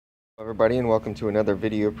Hello everybody, and welcome to another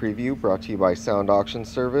video preview brought to you by Sound Auction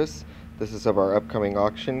Service. This is of our upcoming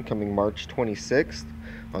auction coming March 26th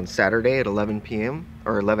on Saturday at 11 p.m.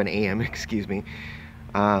 or 11 a.m. excuse me.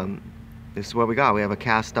 This is what we got. We have a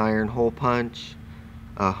cast iron hole punch,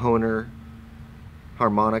 a Hohner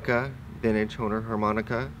harmonica, vintage Hohner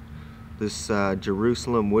harmonica, this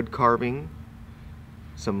Jerusalem wood carving,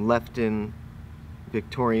 some Lefton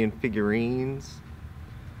Victorian figurines,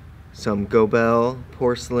 some Gobel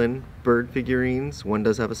porcelain bird figurines. One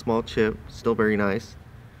does have a small chip, still very nice.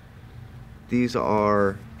 These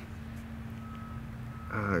are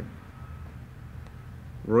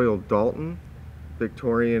Royal Dalton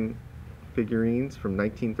Victorian figurines from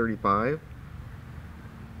 1935.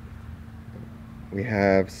 We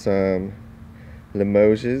have some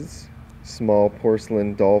Limoges small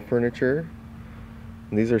porcelain doll furniture.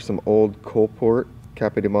 And these are some old Coalport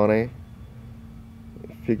Capodimonte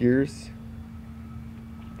figures,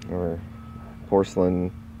 or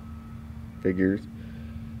porcelain figures.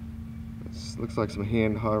 This looks like some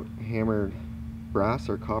hammered brass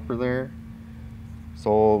or copper there. This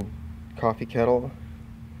old coffee kettle.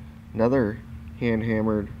 Another hand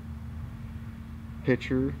hammered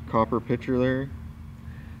pitcher, copper pitcher there.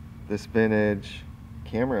 This vintage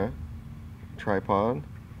camera tripod.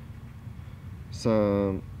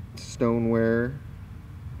 Some stoneware.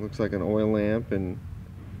 Looks like an oil lamp and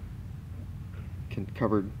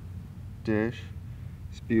covered dish.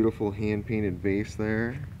 This beautiful hand-painted vase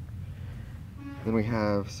there. Then we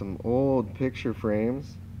have some old picture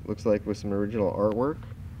frames, looks like with some original artwork.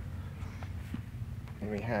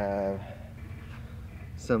 And we have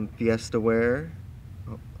some Fiesta ware.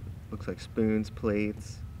 Oh, looks like spoons,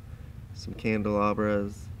 plates, some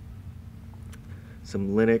candelabras, some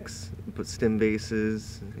Linux, put stem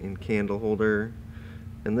vases and candle holder.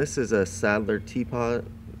 And this is a Sadler teapot.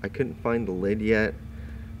 I couldn't find the lid yet.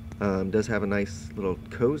 Does have a nice little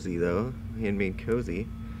cozy though, handmade cozy.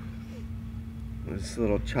 This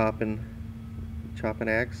little chopping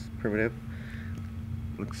axe, primitive.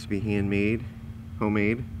 Looks to be handmade,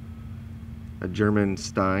 homemade. A German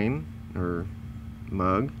stein or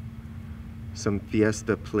mug. Some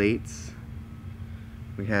Fiesta plates.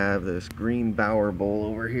 We have this green Bauer bowl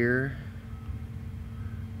over here.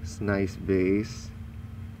 This nice vase.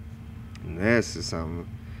 And this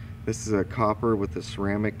is a copper with a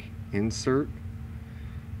ceramic insert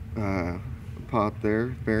pot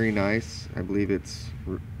there, very nice. I believe it's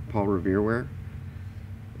Paul Revere ware.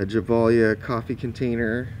 A Javalia coffee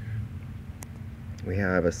container. We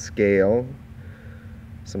have a scale,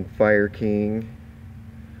 some Fire King,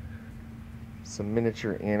 some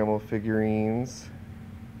miniature animal figurines.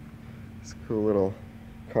 This cool little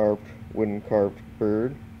wooden carved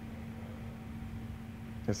bird.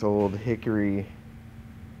 This old hickory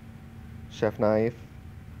chef knife.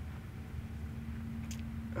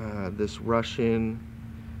 This Russian,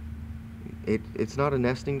 it's not a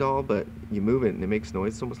nesting doll, but you move it and it makes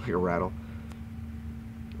noise. It's almost like a rattle.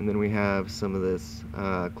 And then we have some of this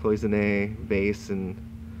cloisonne vase and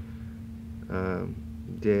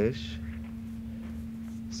dish.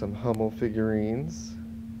 Some Hummel figurines.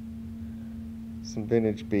 Some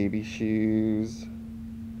vintage baby shoes.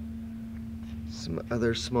 Some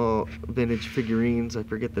other small vintage figurines. I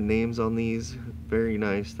forget the names on these. Very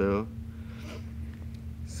nice though.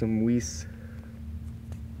 Some Weiss,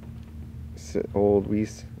 old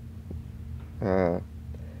Weiss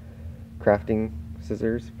crafting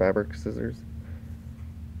scissors, fabric scissors.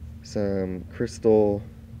 Some crystal,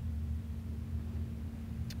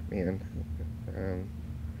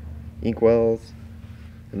 inkwells.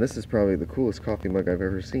 And this is probably the coolest coffee mug I've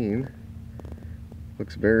ever seen.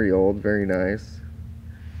 Looks very old, very nice.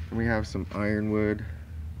 And we have some ironwood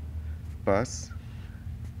bus.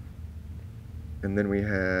 And then we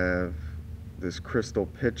have this crystal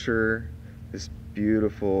pitcher, this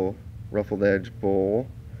beautiful ruffled edge bowl,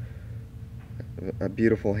 a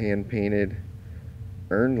beautiful hand-painted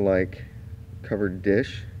urn-like covered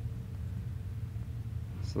dish.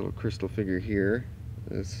 This little crystal figure here,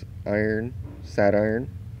 this iron, sat iron,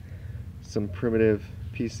 some primitive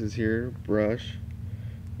pieces here, brush,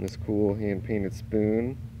 this cool hand-painted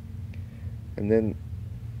spoon, and then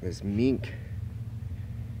this mink,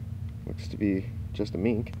 looks to be just a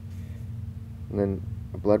mink, and then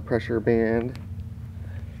a blood pressure band.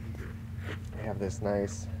 I have this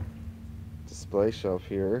nice display shelf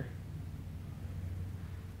here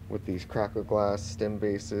with these crackle glass stem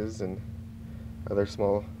vases and other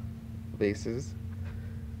small vases,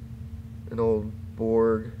 an old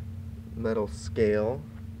Borg metal scale.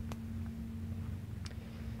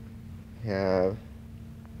 Have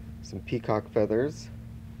some peacock feathers,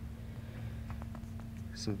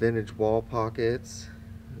 Some vintage wall pockets.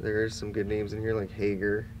 There's some good names in here like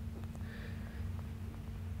Hager.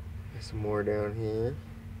 There's some more down here.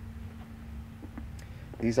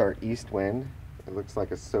 These are East Wind. It looks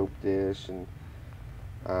like a soap dish and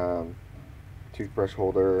toothbrush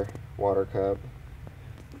holder, water cup,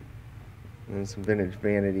 and then some vintage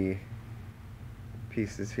vanity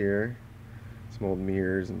pieces here. Some old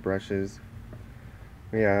mirrors and brushes.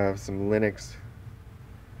 We have some Linux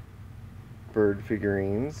bird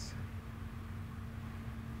figurines.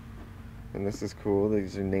 And this is cool.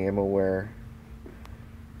 These are enamelware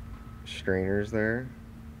strainers there.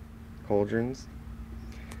 Cauldrons.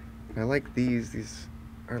 And I like these. These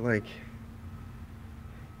are like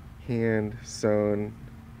hand sewn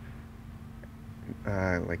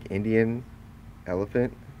like Indian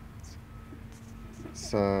elephant.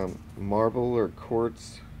 Some marble or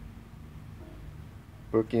quartz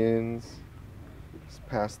bookends. This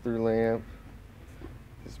pass-through lamp.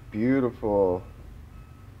 This beautiful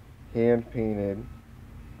hand-painted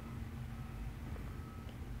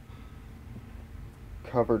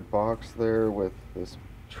covered box there with this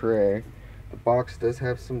tray. The box does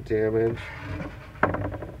have some damage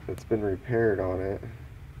that's been repaired on it.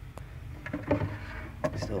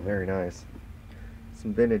 Still very nice.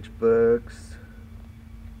 Some vintage books.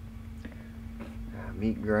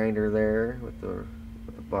 Meat grinder there with the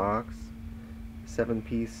box.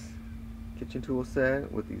 7-piece kitchen tool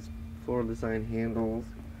set with these floral design handles.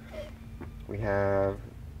 We have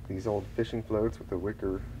these old fishing floats with the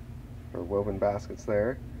wicker or woven baskets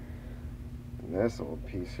there. And this old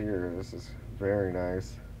piece here, this is very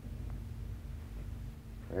nice.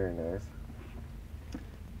 Very nice.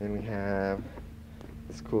 Then we have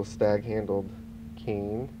this cool stag handled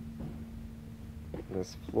cane. And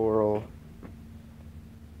this faux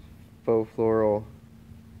floral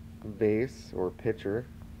vase or pitcher.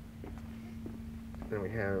 Then we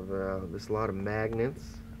have this lot of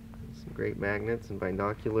magnets. Some great magnets and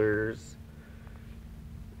binoculars.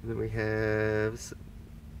 And then we have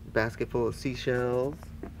a basket full of seashells.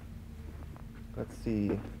 Let's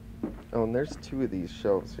see. Oh, and there's 2 of these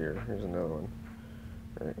shelves here. Here's another one.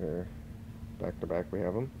 Right here. Back to back we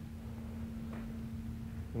have them.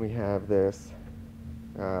 We have this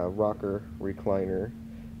rocker recliner.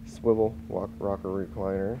 Swivel rocker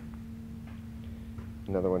recliner.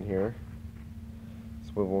 Another one here.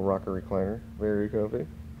 Swivel rocker recliner. Very comfy.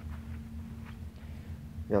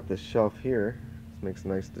 Got this shelf here. This makes a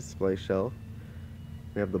nice display shelf.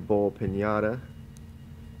 We have the bowl pinata,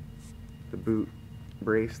 the boot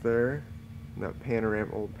brace there, and that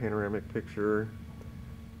old panoramic picture,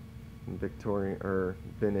 and Victorian or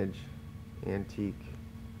vintage antique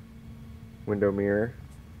window mirror.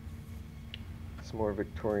 Some more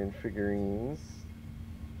Victorian figurines.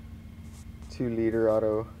 2-liter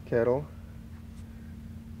auto kettle.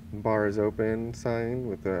 Bar is open sign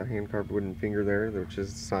with a hand-carved wooden finger there, which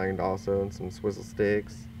is signed also, and some swizzle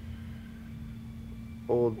sticks.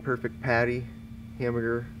 Old Perfect Patty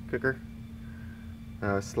hamburger cooker.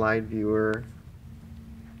 Slide viewer.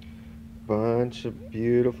 Bunch of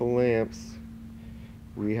beautiful lamps.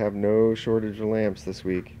 We have no shortage of lamps this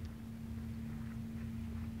week.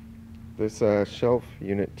 This shelf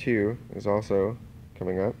unit 2 is also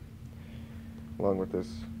coming up, along with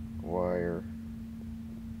this wire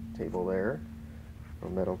table there, or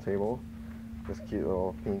metal table. This cute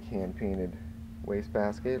little pink hand-painted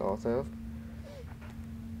wastebasket also.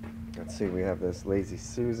 Let's see, we have this Lazy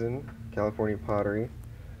Susan, California Pottery,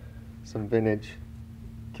 some vintage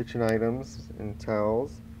kitchen items and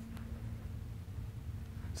towels,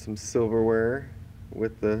 some silverware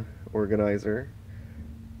with the organizer,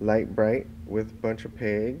 light bright with a bunch of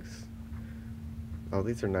pegs. Oh,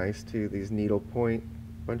 these are nice too, these needlepoint,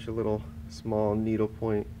 bunch of little small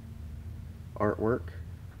needlepoint artwork.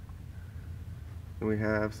 And we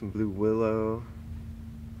have some blue willow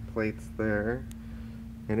plates there.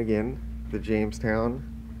 And again, the Jamestown.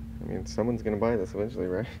 I mean, someone's gonna buy this eventually,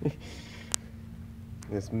 right?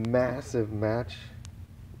 This massive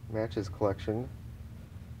matches collection.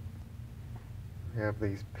 We have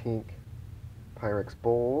these pink Pyrex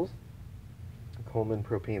bowls, a Coleman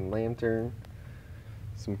propane lantern,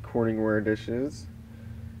 some Corningware dishes,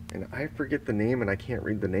 and I forget the name and I can't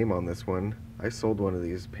read the name on this one. I sold one of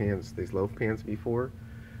these pans, these loaf pans before,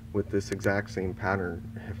 with this exact same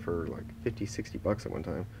pattern for like 50-60 bucks at one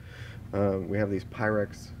time. We have these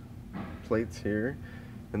Pyrex plates here,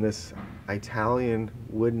 and this Italian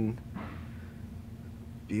wooden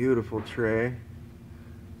beautiful tray, and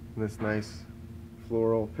this nice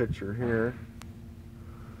floral pitcher here.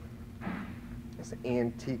 This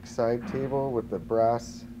antique side table with the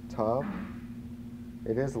brass top.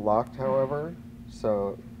 It is locked, however,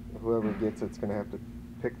 so whoever gets it's gonna have to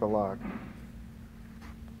pick the lock.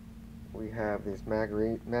 We have this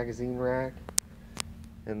magazine rack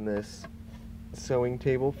and this sewing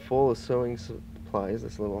table full of sewing supplies.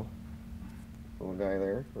 This little guy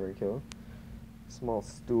there, very cool. Small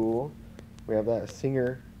stool. We have that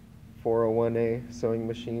Singer 401A sewing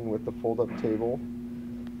machine with the fold-up table.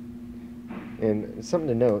 And something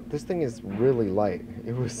to note, this thing is really light.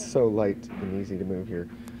 It was so light and easy to move here.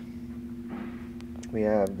 We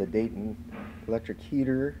have the Dayton electric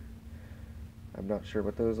heater. I'm not sure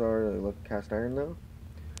what those are. They look cast iron though.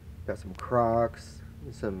 Got some Crocs,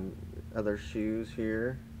 some other shoes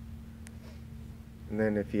here. And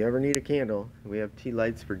then if you ever need a candle, we have tea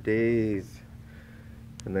lights for days.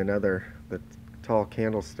 And then the tall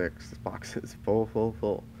candlesticks. This box is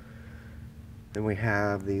full. Then we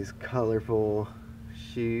have these colorful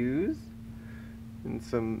shoes and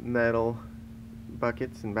some metal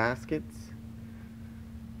buckets and baskets.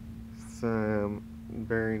 Some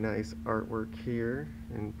very nice artwork here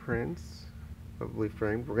in prints, lovely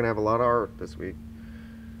framed. We're gonna have a lot of art this week.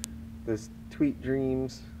 This Tweet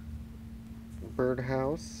Dreams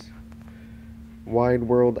birdhouse, Wide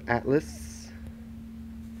World Atlas,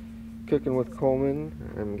 Cooking with Coleman.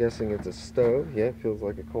 I'm guessing it's a stove. Yeah, it feels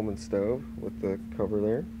like a Coleman stove with the cover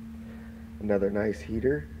there. Another nice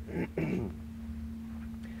heater.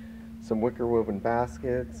 Some wicker woven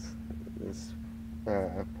baskets. This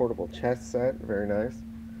portable chess set, very nice.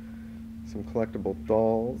 Some collectible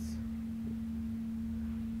dolls.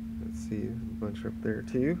 Let's see, a bunch up there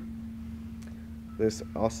too. This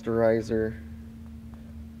Osterizer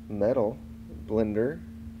metal blender.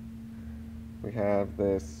 We have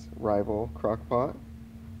this Rival crock pot,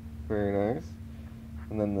 very nice.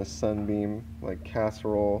 And then this Sunbeam like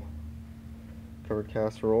casserole, covered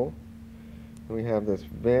casserole. And we have this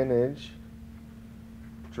vintage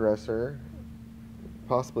dresser,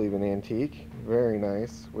 possibly even antique, very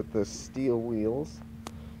nice, with the steel wheels.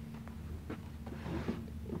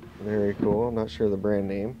 Very cool. I'm not sure the brand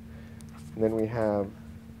name. And then we have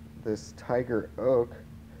this Tiger Oak,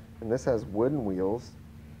 and this has wooden wheels.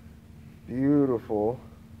 Beautiful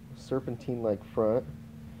serpentine-like front,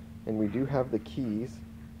 and we do have the keys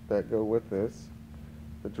that go with this.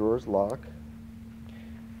 The drawers lock.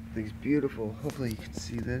 These beautiful, hopefully you can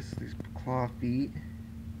see this, these claw feet,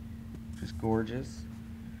 just gorgeous.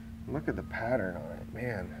 Look at the pattern on it,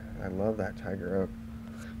 man. I love that Tiger Oak.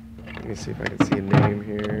 Let me see if I can see a name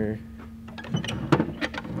here.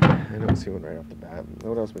 I don't see one right off the bat.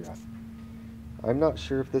 What else we got? I'm not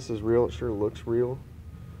sure if this is real. It sure looks real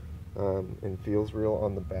and feels real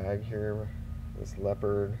on the bag here. This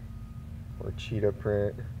leopard or cheetah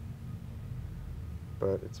print,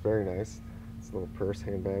 but it's very nice. It's a little purse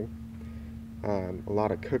handbag. A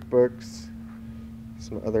lot of cookbooks,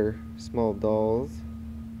 some other small dolls,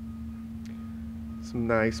 some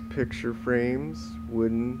nice picture frames,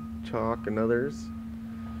 wooden, chalk, and others.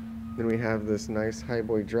 Then we have this nice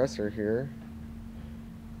highboy dresser here,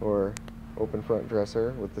 or open front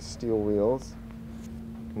dresser with the steel wheels.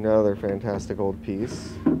 Another fantastic old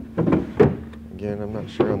piece. Again, I'm not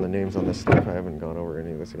sure on the names on this stuff. I haven't gone over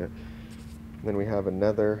any of this yet. Then we have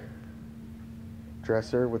another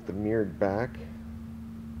dresser with the mirrored back.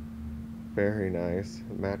 Very nice.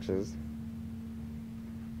 It matches.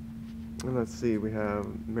 And let's see, we have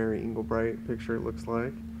Mary Englebright picture, it looks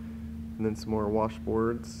like. And then some more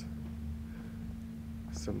washboards.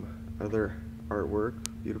 Some other artwork,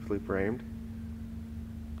 beautifully framed.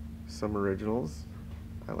 Some originals.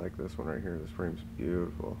 I like this one right here. This frame's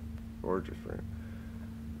beautiful. Gorgeous frame.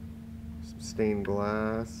 Some stained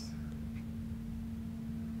glass.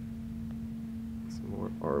 Some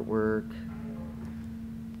more artwork.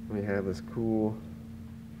 We have this cool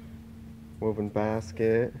woven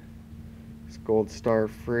basket. This Gold Star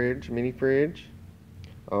fridge, mini fridge.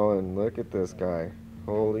 Oh, and look at this guy.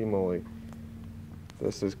 Holy moly.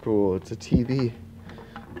 This is cool. It's a TV.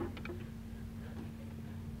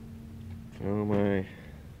 Oh my.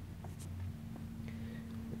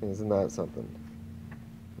 Isn't that something?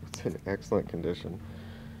 It's in excellent condition.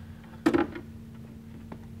 And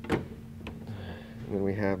then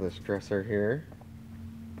we have this dresser here.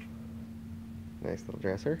 Nice little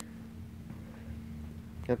dresser.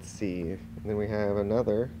 Let's see. And then we have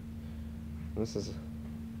another. This is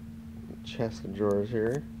a chest of drawers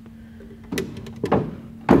here.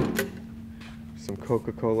 Some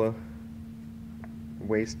Coca-Cola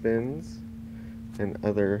waste bins and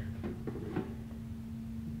other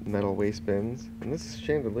metal waste bins. And this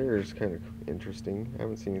chandelier is kind of interesting. I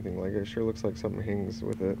haven't seen anything like it. It sure looks like something hangs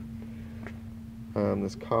with it.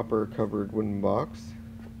 This copper covered wooden box,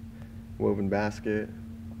 woven basket,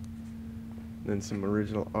 Then some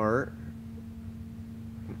original art.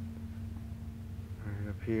 Right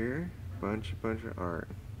up here, bunch of art.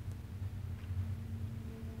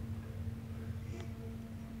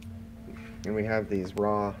 And we have these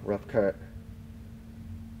raw, rough cut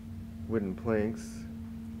wooden planks.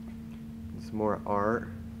 Some more art.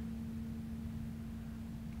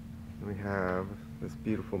 And we have this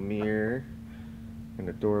beautiful mirror, an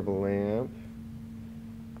adorable lamp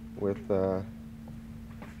with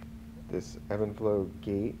this ebb and flow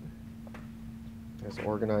gate, this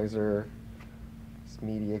organizer, this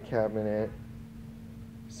media cabinet,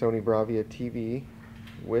 Sony Bravia TV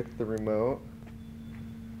with the remote.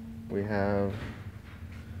 We have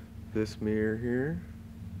this mirror here,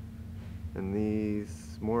 and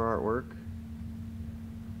these more artwork.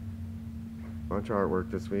 Bunch of artwork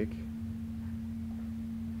this week,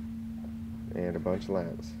 and a bunch of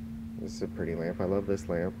lamps. This is a pretty lamp. I love this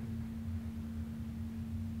lamp.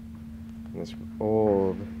 And this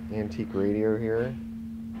old antique radio here.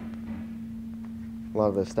 A lot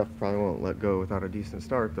of this stuff probably won't let go without a decent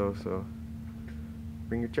start though, so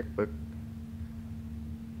bring your checkbook.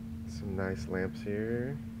 Some nice lamps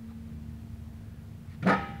here.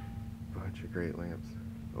 Bunch of great lamps.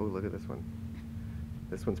 Oh, look at this one.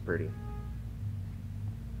 This one's pretty.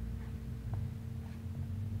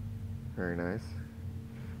 Very nice.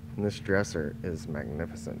 And this dresser is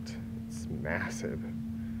magnificent. It's massive.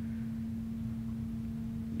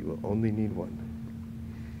 You will only need one.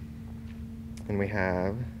 And we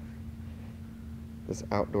have this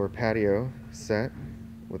outdoor patio set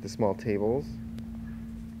with the small tables.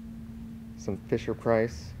 Some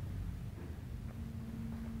Fisher-Price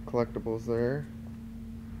collectibles there.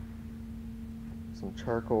 Some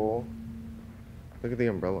charcoal. Look at the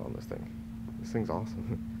umbrella on this thing. This thing's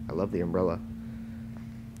awesome. I love the umbrella.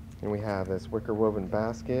 And we have this wicker woven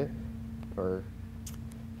basket or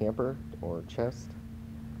hamper or chest.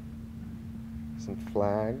 Some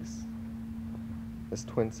flags. This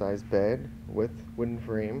twin size bed with wooden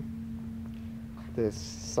frame. This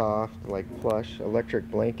soft, like plush electric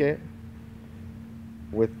blanket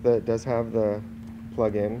with the, does have the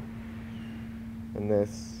plug-in. And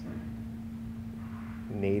this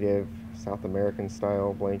native South American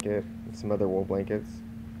style blanket and some other wool blankets.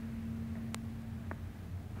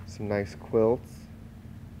 Some nice quilts.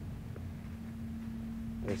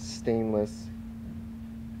 This stainless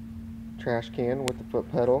trash can with the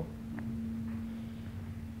foot pedal.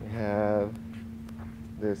 We have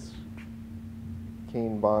this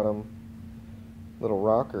cane bottom little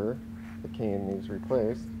rocker. The cane needs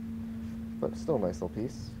replaced, but still a nice little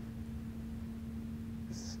piece.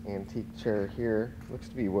 This antique chair here looks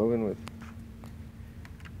to be woven with,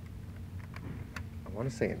 I want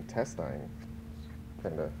to say intestine.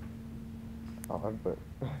 Kind of odd, but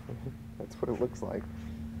that's what it looks like.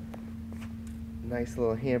 Nice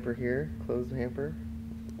little hamper here, closed hamper,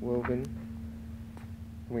 woven.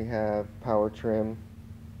 We have power trim,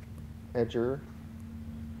 edger,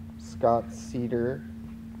 Scots cedar.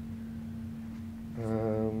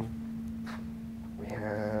 We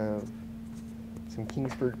have some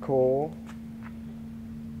Kingsford coal.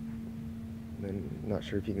 And not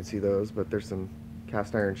sure if you can see those, but there's some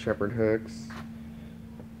cast iron shepherd hooks.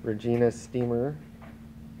 Regina steamer.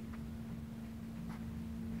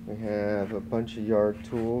 We have a bunch of yard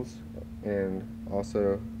tools and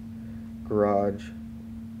also garage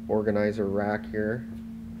organizer rack here.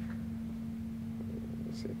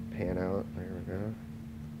 Let's see, pan out. There we go.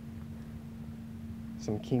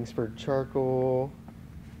 Some Kingsford charcoal.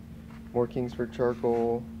 More Kingsford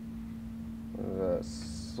charcoal. A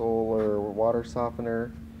solar water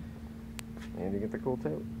softener. And you get the cool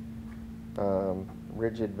tote.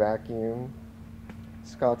 Rigid vacuum,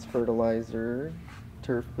 Scott's fertilizer,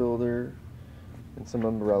 turf builder, and some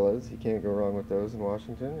umbrellas. You can't go wrong with those in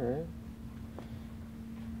Washington, right?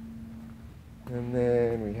 And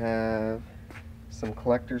then we have some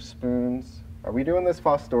collector's spoons. Are we doing this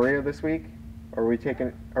Fostoria this week? Are we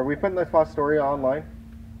putting the Fostoria online?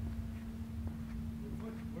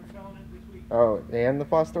 We're selling it this week. Oh, and the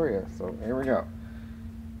Fostoria. So here we go.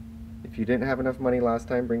 If you didn't have enough money last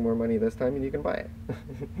time, bring more money this time and you can buy it.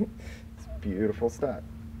 It's beautiful stuff.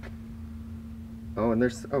 Oh, and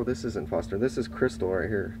there's, oh, this isn't Foster. This is Crystal right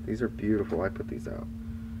here. These are beautiful. I put these out.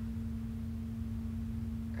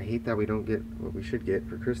 I hate that we don't get what we should get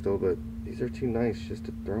for Crystal, but these are too nice just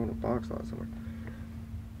to throw in a box lot somewhere.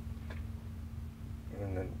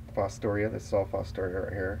 And then Fostoria, this is all Fostoria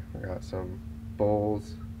right here. We got some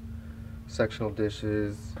bowls, sectional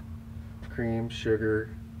dishes, cream,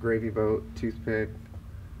 sugar, gravy boat, toothpick,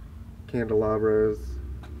 candelabras,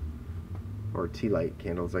 or tea light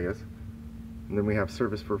candles, I guess. And then we have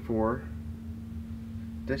service for 4,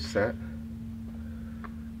 dish set.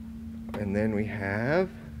 And then we have,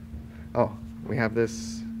 oh, we have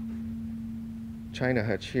this China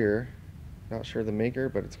hutch here. Not sure the maker,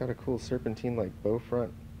 but it's got a cool serpentine like bow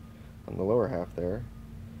front on the lower half there.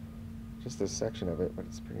 Just this section of it, but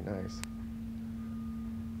it's pretty nice.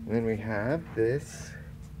 And then we have this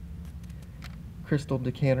crystal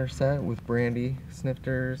decanter set with brandy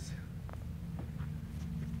snifters.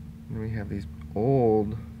 And we have these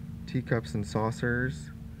old teacups and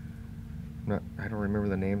saucers. I don't remember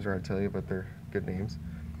the names, or I'd tell you, but they're good names.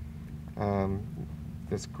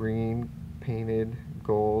 This green painted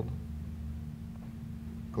gold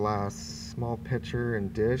glass small pitcher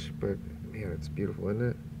and dish, but man, it's beautiful,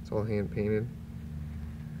 isn't it? It's all hand painted.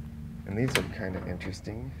 And these are kind of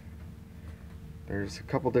interesting. There's a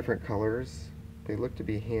couple different colors. They look to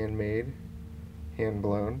be handmade, hand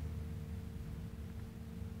blown.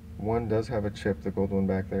 One does have a chip, the gold one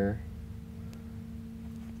back there.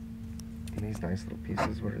 And these nice little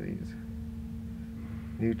pieces, what are these?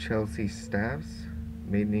 New Chelsea staffs,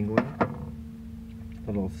 made in England.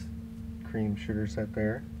 Little cream sugar set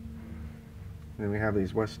there. And then we have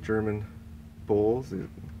these West German bowls, these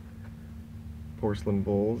porcelain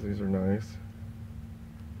bowls. These are nice.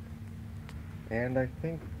 And I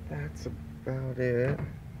think that's about it.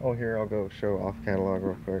 Oh, here, I'll go show off catalog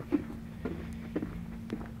real quick.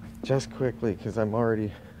 Just quickly, because I'm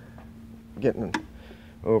already getting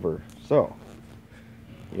over. So,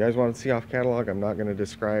 you guys want to see off catalog? I'm not going to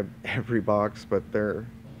describe every box, but there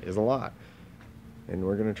is a lot. And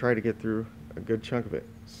we're going to try to get through a good chunk of it.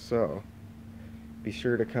 So, be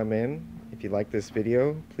sure to come in. If you like this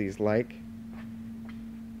video, please like,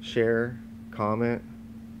 share, comment,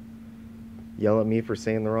 yell at me for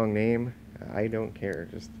saying the wrong name. I don't care.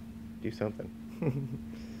 Just do something.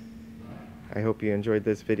 I hope you enjoyed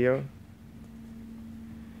this video.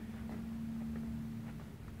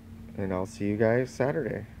 And I'll see you guys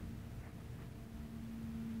Saturday.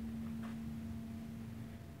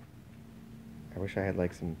 I wish I had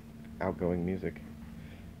like some outgoing music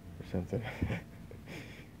or something.